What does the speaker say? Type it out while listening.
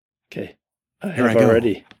Okay. I Here have I go.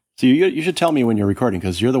 already. So you should tell me when you're recording,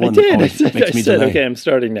 because you're the one I did. that always makes me delay. Okay, I'm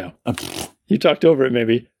starting now. You talked over it,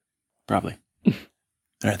 maybe. Probably. All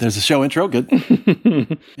right, there's the show intro.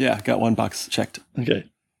 Good. Yeah, got one box checked. Okay.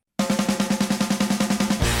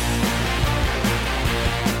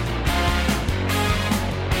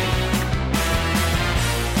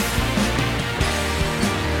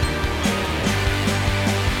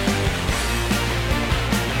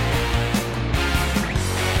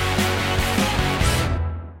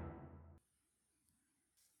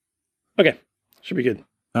 Okay, should be good.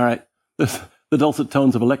 All right. The dulcet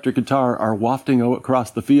tones of electric guitar are wafting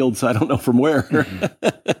across the fields. I don't know from where.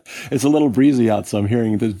 It's a little breezy out, so I'm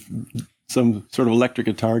hearing some sort of electric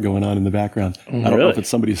guitar going on in the background. I don't know if it's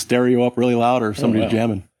somebody's stereo up really loud or somebody's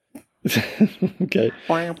jamming. Okay.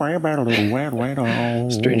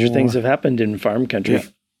 Stranger things have happened in farm country.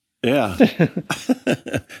 Yeah.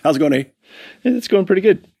 How's it going, eh? It's going pretty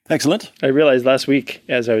good. Excellent. I realized last week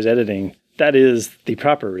as I was editing, that is the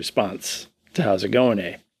proper response to how's it going,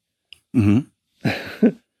 eh? Mm-hmm.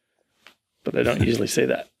 But I don't usually say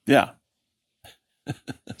that. Yeah.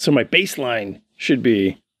 So my baseline should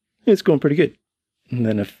be, it's going pretty good. And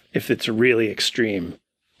then if it's really extreme,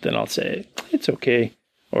 then I'll say, it's okay.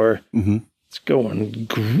 Or, it's going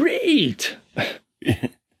great.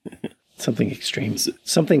 Something extreme.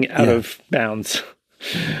 Something out of bounds.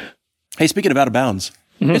 Hey, speaking of out of bounds,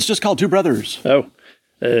 it's just called Two Brothers. Oh,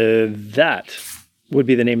 that would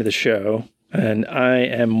be the name of the show. And I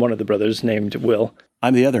am one of the brothers named Will.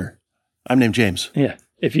 I'm the other. I'm named James. Yeah.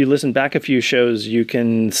 If you listen back a few shows, you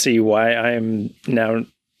can see why I am now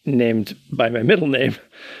named by my middle name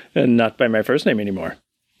and not by my first name anymore.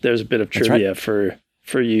 There's a bit of trivia for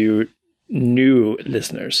you new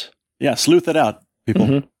listeners. Yeah, sleuth it out,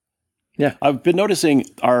 people. Yeah. I've been noticing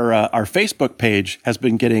our Facebook page has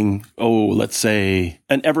been getting, let's say,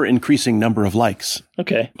 an ever-increasing number of likes.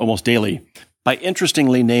 Okay. Almost daily. By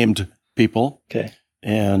interestingly named people. Okay.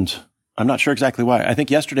 And I'm not sure exactly why. I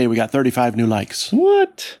think yesterday we got 35 new likes.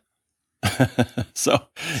 What? So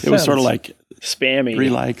it was sort of like spammy. 3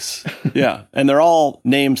 likes. Yeah. And they're all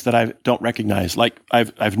names that I don't recognize. Like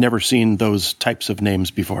I've never seen those types of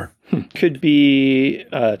names before. Could be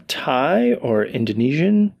Thai or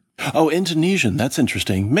Indonesian. Oh, Indonesian. That's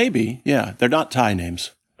interesting. Maybe. Yeah. They're not Thai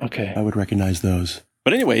names. Okay. I would recognize those.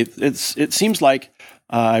 But anyway, it seems like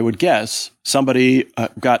I would guess somebody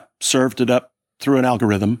got served it up through an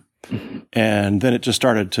algorithm, and then it just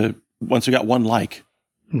started to, once we got one like,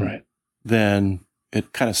 right, then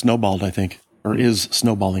it kind of snowballed, I think, or is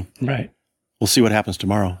snowballing. Right. We'll see what happens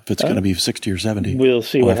tomorrow, if it's going to be 60 or 70. We'll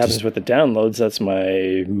see what happens with the downloads. That's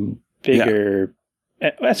my bigger...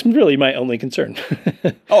 Yeah. That's really my only concern.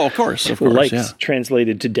 Oh, of course. Likes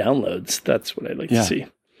translated to downloads. That's what I'd like to see.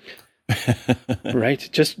 Right.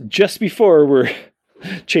 Just before we're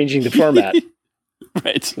changing the format.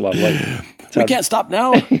 Right. Lovely. We can't stop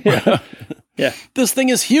now. Yeah. This thing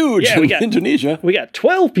is huge in Indonesia. We got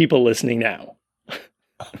 12 people listening now.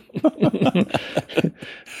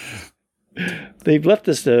 They've left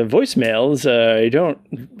us voicemails.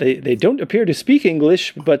 They don't appear to speak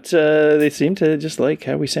English, but they seem to just like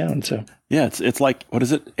how we sound. So yeah, it's like, what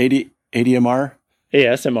is it? ADMR?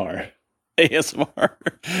 ASMR. ASMR.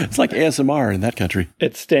 It's like ASMR in that country.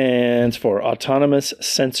 It stands for Autonomous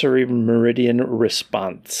Sensory Meridian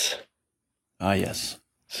Response. Ah, yes.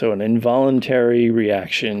 So an involuntary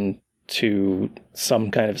reaction to some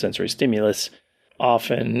kind of sensory stimulus,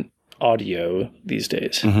 often audio these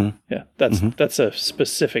days. Yeah, that's a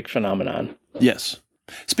specific phenomenon. Yes.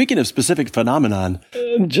 Speaking of specific phenomenon.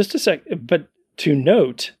 Just a sec, but to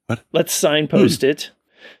note, let's signpost it.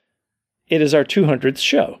 It is our 200th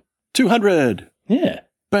show. 200. Yeah.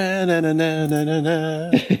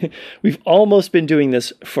 We've almost been doing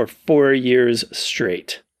this for 4 years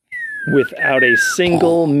straight without a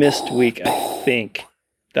single missed week, I think.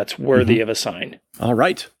 That's worthy of a sign. All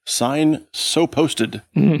right. Sign so posted.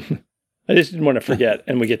 I just didn't want to forget.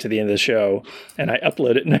 And we get to the end of the show and I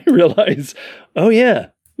upload it and I realize, oh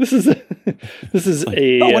yeah, this is a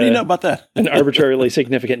what do you know about that? An arbitrarily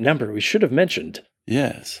significant number we should have mentioned.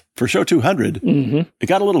 Yes. For show 200, it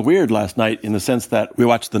got a little weird last night in the sense that we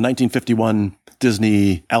watched the 1951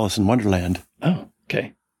 Disney Alice in Wonderland. Oh,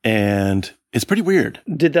 okay. And it's pretty weird.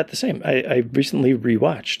 Did that the same. I recently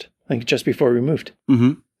rewatched, I think just before we moved.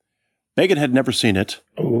 Megan had never seen it.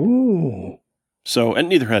 Ooh. So, and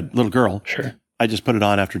neither had little girl. Sure. I just put it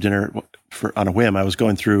on after dinner on a whim. I was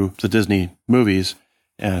going through the Disney movies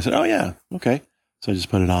and I said, oh yeah, okay. So I just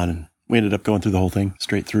put it on and we ended up going through the whole thing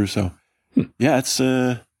straight through. So yeah, it's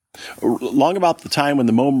long about the time when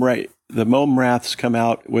the the mome raths come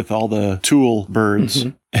out with all the Tool birds.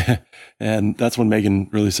 And that's when Megan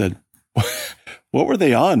really said, what were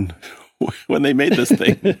they on when they made this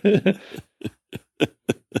thing?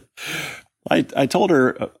 I told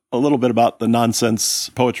her a little bit about the nonsense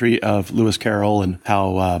poetry of Lewis Carroll and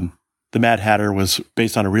how the Mad Hatter was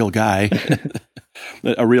based on a real guy,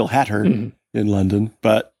 a real hatter in London.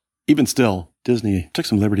 But even still, Disney took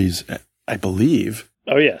some liberties, I believe.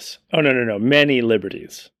 Oh, yes. Oh, no. Many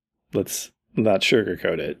liberties. Let's not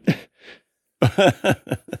sugarcoat it.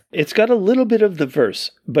 It's got a little bit of the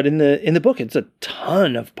verse, but in the book, it's a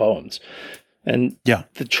ton of poems. And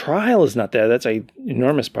the trial is not there. That's an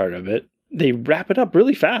enormous part of it. They wrap it up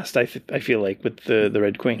really fast, I feel like, with the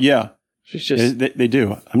Red Queen. Yeah. She's just... They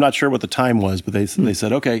do. I'm not sure what the time was, but they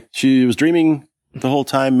said, okay, she was dreaming the whole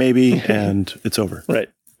time, maybe, and it's over. Right.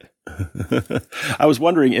 I was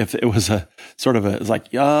wondering if it was a sort of it's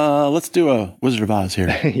like, let's do a Wizard of Oz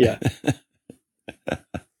here. Yeah.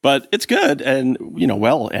 But it's good and,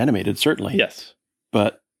 well animated, certainly. Yes.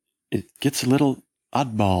 But it gets a little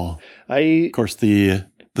oddball. Of course, the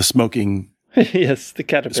smoking... yes, the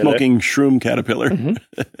caterpillar. Smoking shroom caterpillar.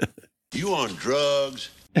 You on drugs?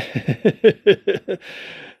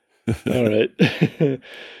 All right.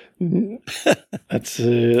 That's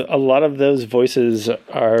a lot of those voices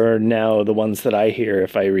are now the ones that I hear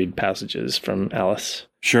if I read passages from Alice.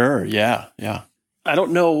 Sure. Yeah. I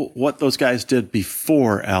don't know what those guys did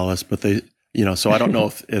before Alice, but they, so I don't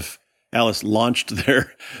know if Alice launched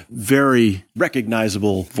their very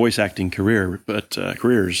recognizable voice acting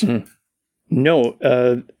careers. No,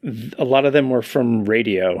 a lot of them were from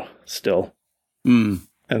radio still. And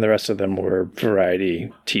the rest of them were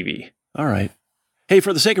variety TV. All right. Hey,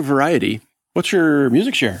 for the sake of variety, what's your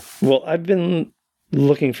music share? Well, I've been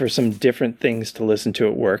looking for some different things to listen to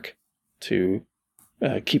at work to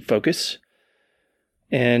keep focus.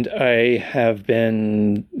 And I have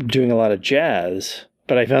been doing a lot of jazz,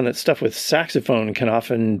 but I found that stuff with saxophone can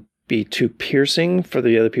often be too piercing for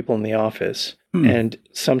the other people in the office. And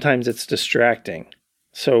sometimes it's distracting.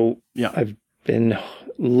 So I've been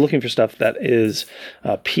looking for stuff that is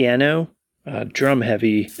piano, drum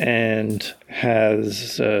heavy, and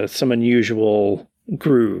has some unusual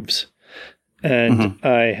grooves. And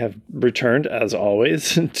I have returned, as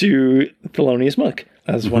always, to Thelonious Monk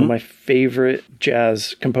as one of my favorite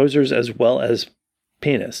jazz composers, as well as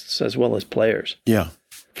pianists, as well as players. Yeah.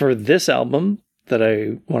 For this album that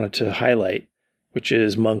I wanted to highlight, which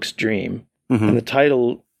is Monk's Dream, and the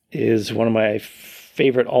title is one of my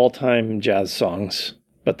favorite all-time jazz songs.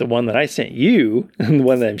 But the one that I sent you, and the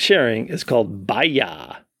one that I'm sharing, is called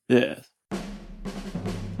Baya. Yes.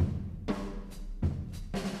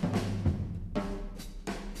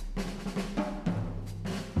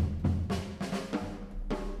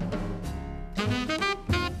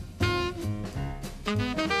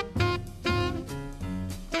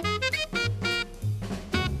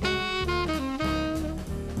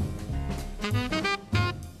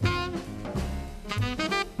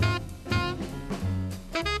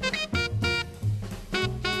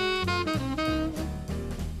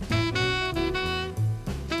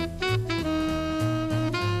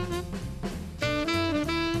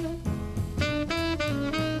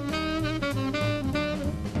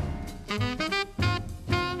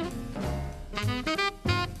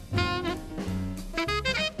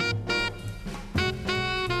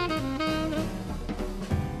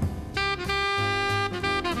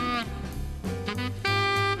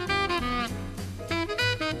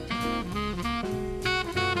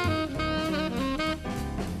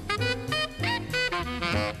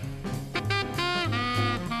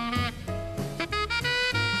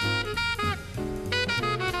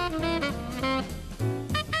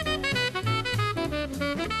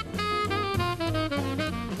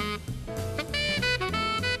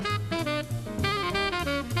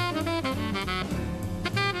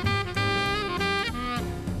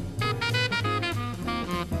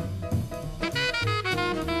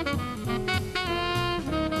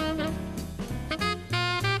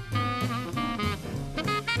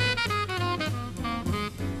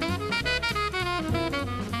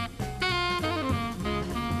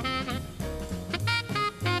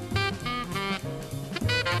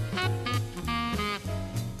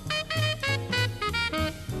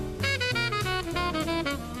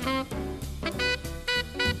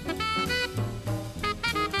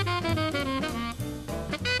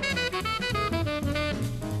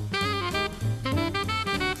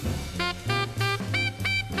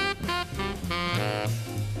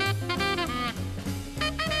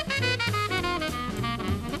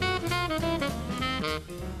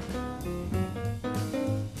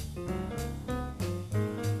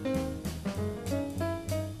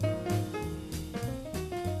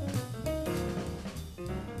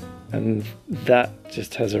 And that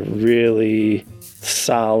just has a really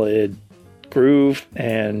solid groove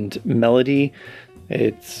and melody.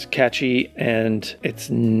 It's catchy and it's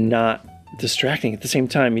not distracting at the same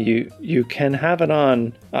time. You can have it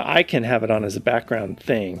on, I can have it on as a background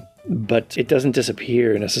thing, but it doesn't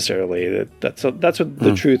disappear necessarily. That's what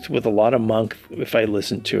the truth with a lot of Monk. If I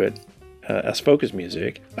listen to it as focus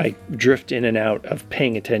music, I drift in and out of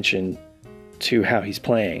paying attention to how he's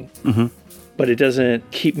playing. But it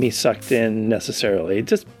doesn't keep me sucked in necessarily.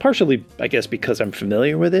 Just partially, I guess, because I'm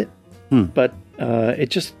familiar with it. But it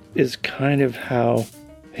just is kind of how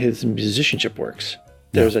his musicianship works.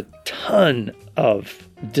 There's a ton of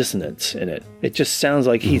dissonance in it. It just sounds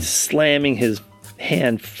like he's slamming his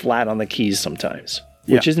hand flat on the keys sometimes,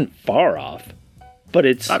 which isn't far off. But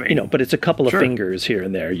it's but it's a couple of fingers here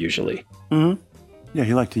and there usually. Yeah,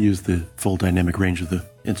 he liked to use the full dynamic range of the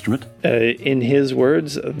instrument. In his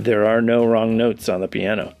words, there are no wrong notes on the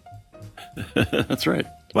piano. That's right.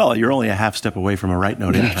 Well, you're only a half step away from a right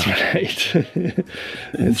note anyhow. That's right.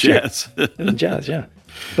 In jazz. In jazz, yeah.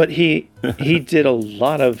 But he did a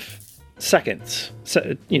lot of seconds,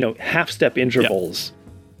 half step intervals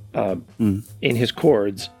in his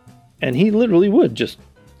chords, and he literally would just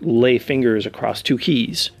lay fingers across two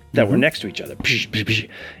keys that were next to each other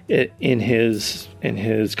in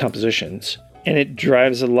his compositions, and it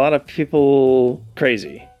drives a lot of people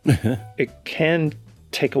crazy. It can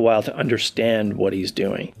take a while to understand what he's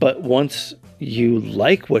doing, but once you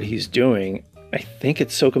like what he's doing, I think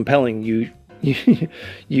it's so compelling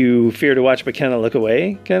you fear to watch but cannot look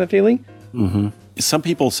away kind of feeling. Some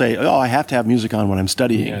people say, "Oh, I have to have music on when I'm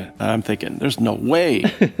studying." Yeah. I'm thinking, "There's no way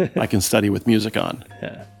I can study with music on.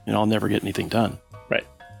 Yeah. I'll never get anything done." Right.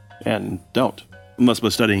 And don't, unless my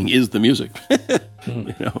studying is the music.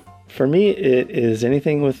 For me, it is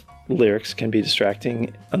anything with lyrics can be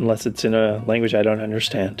distracting unless it's in a language I don't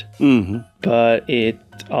understand. But it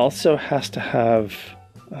also has to have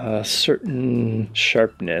a certain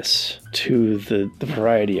sharpness to the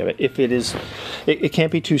variety of it. If it is, it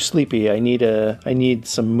can't be too sleepy. I need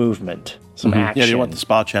some movement, some action. Yeah, you want the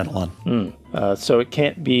spa channel on. So it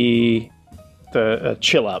can't be the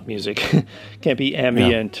chill out music. Can't be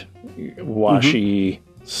ambient, washy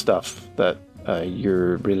stuff that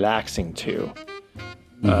you're relaxing to.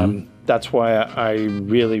 That's why I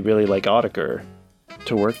really, really like Autechre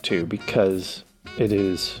to work to, because it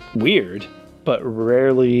is weird, but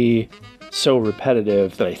rarely so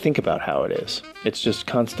repetitive that I think about how it is. It's just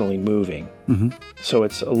constantly moving. So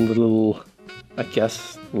it's a little, I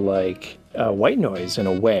guess, like white noise in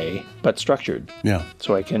a way, but structured. Yeah.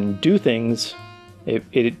 So I can do things.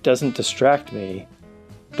 It doesn't distract me,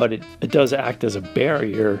 but it does act as a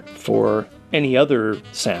barrier for any other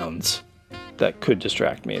sounds that could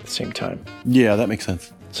distract me at the same time. Yeah, that makes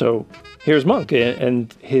sense. So here's Monk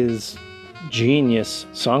and his genius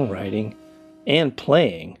songwriting and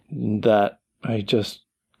playing that I just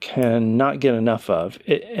cannot get enough of.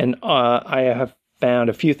 I have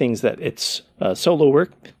found a few things that it's solo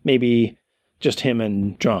work, maybe just him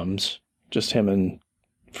and drums, just him and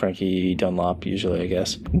Frankie Dunlop usually, I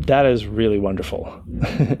guess. That is really wonderful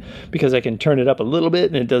because I can turn it up a little bit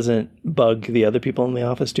and it doesn't bug the other people in the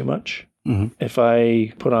office too much. If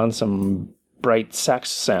I put on some bright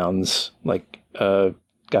sax sounds like, God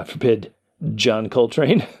forbid, John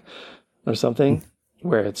Coltrane or something,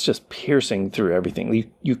 where it's just piercing through everything,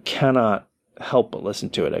 you cannot help but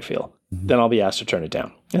listen to it, I feel. Then I'll be asked to turn it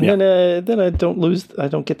down. And then I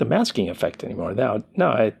don't get the masking effect anymore. Now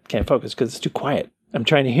I can't focus because it's too quiet. I'm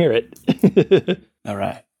trying to hear it. All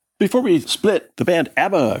right. Before we split, the band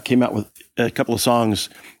ABBA came out with a couple of songs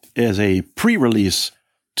as a pre-release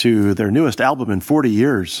to their newest album in 40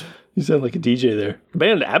 years. You sound like a DJ there.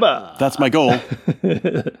 Band ABBA. That's my goal.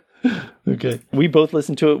 Okay. We both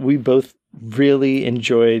listened to it. We both really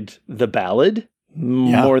enjoyed the ballad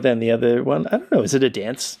more than the other one. I don't know. Is it a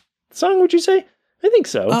dance song, would you say? I think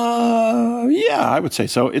so. Yeah, I would say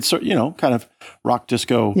so. It's, kind of rock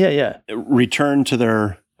disco. Yeah. Return to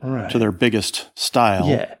their biggest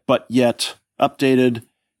style, but yet updated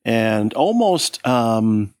and almost,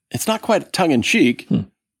 it's not quite tongue in cheek.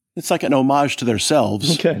 It's like an homage to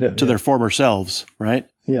themselves, their former selves, right?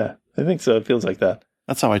 Yeah, I think so. It feels like that.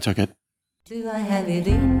 That's how I took it. Do I have it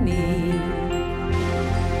in me?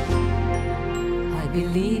 I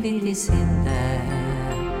believe it is in there.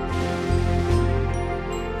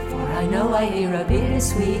 I know I hear a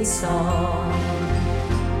bittersweet song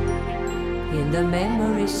in the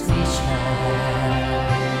memories we share.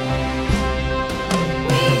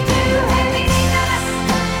 We do have it in us.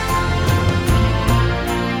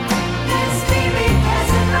 The spirit has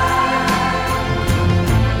arrived.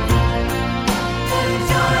 The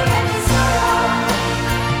joy and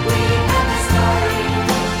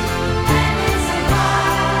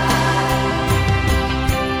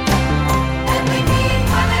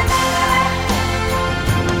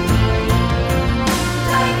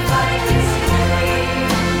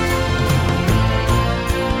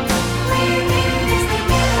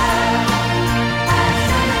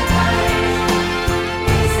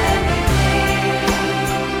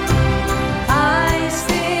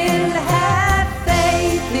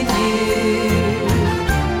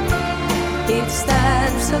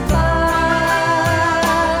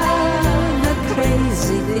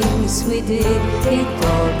did, it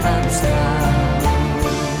all comes down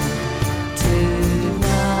to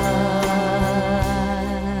now.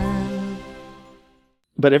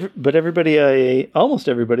 But almost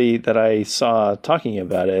everybody that I saw talking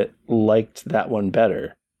about it liked that one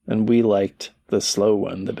better, and we liked the slow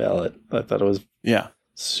one, the ballad. I thought it was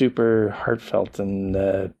super heartfelt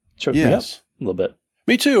and choked me up a little bit.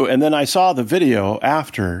 Me too. And then I saw the video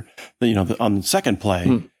after, on the second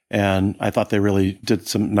play, and I thought they really did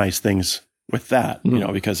some nice things with that,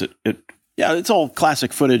 because it's all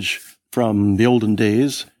classic footage from the olden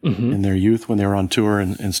days in their youth when they were on tour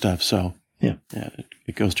and stuff. So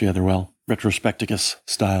it goes together well, retrospecticus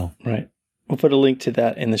style. Right. We'll put a link to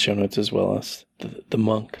that in the show notes as well as the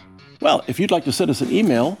monk. Well, if you'd like to send us an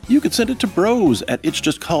email, you can send it to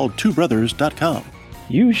bros@itsjustcalledtwobrothers.com.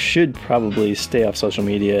 You should probably stay off social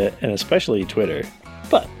media, and especially Twitter.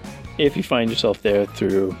 But if you find yourself there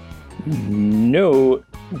through no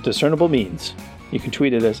discernible means, you can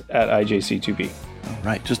tweet at us at IJC2B. All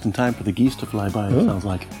right, just in time for the geese to fly by, it sounds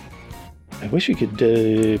like. I wish we could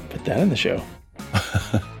put that in the show.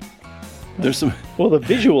 There's some... Well, the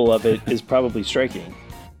visual of it is probably striking,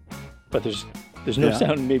 but there's no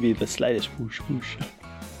sound, maybe the slightest whoosh whoosh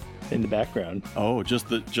in the background. Oh, just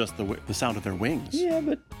the sound of their wings. Yeah,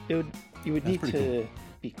 but you would need to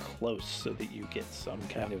be close so that you get some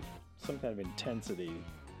kind of intensity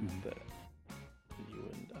that you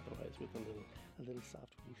wouldn't otherwise with a little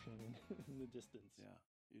soft whooshing in the distance. Yeah,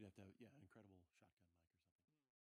 you'd have to have incredible shotgun.